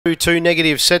Two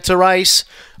negatives set to race.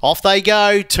 Off they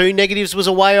go. Two negatives was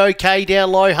away okay.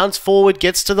 Down low. Hunts forward.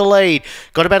 Gets to the lead.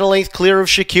 Got about a length clear of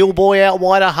Shaquille Boy out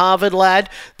wide. A Harvard Lad.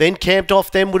 Then camped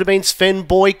off them would have been Sven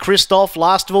Boy, Christoph.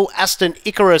 Last of all, Aston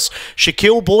Icarus.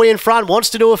 Shaquille Boy in front. Wants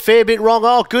to do a fair bit wrong.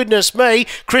 Oh, goodness me.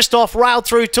 Christoph railed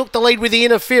through. Took the lead with the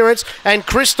interference. And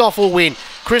Christoph will win.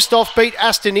 Christoph beat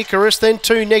Aston Icarus. Then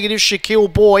two negatives.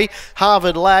 Shaquille Boy,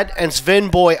 Harvard Lad, and Sven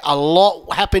Boy. A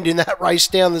lot happened in that race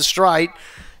down the straight.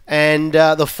 And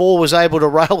the 4 was able to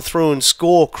rail through and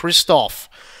score Christoph.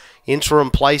 Interim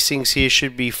placings here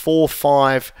should be 4,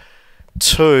 5,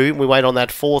 2. We wait on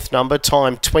that fourth number.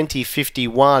 Time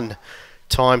 20:51.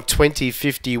 Time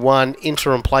 20:51.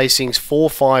 Interim placings 4,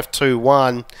 5, 2,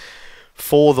 1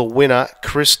 for the winner,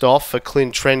 Christoph, for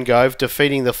Clint Trengove.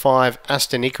 Defeating the 5,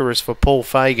 Aston Icarus, for Paul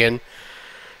Fagan.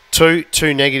 Two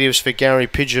negatives for Gary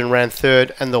Pigeon ran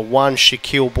third. And the 1,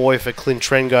 Shaquille Boy, for Clint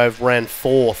Trengove ran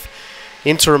fourth.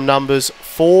 Interim numbers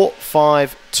 4,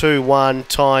 5, 2, 1,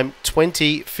 time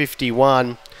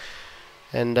 20:51.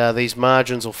 And these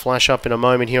margins will flash up in a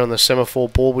moment here on the semaphore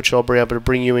board, which I'll be able to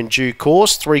bring you in due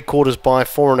course. 3/4 by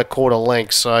 4 1/4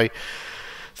 lengths. So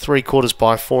 3/4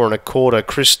 by 4 1/4.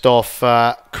 Christoph,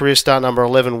 career start number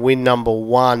 11, win number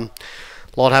 1.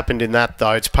 A lot happened in that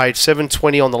though. It's paid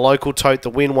 $7.20 on the local tote.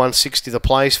 The win $160 the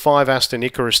place. 5 Aston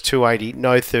Icarus $2.80.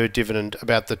 No third dividend.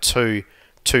 About the two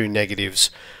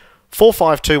negatives. 4,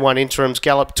 5, 2, 1 interims,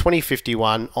 Gallop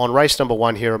 20:51 on race number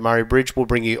 1 here at Murray Bridge. We'll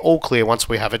bring you all clear once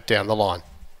we have it down the line.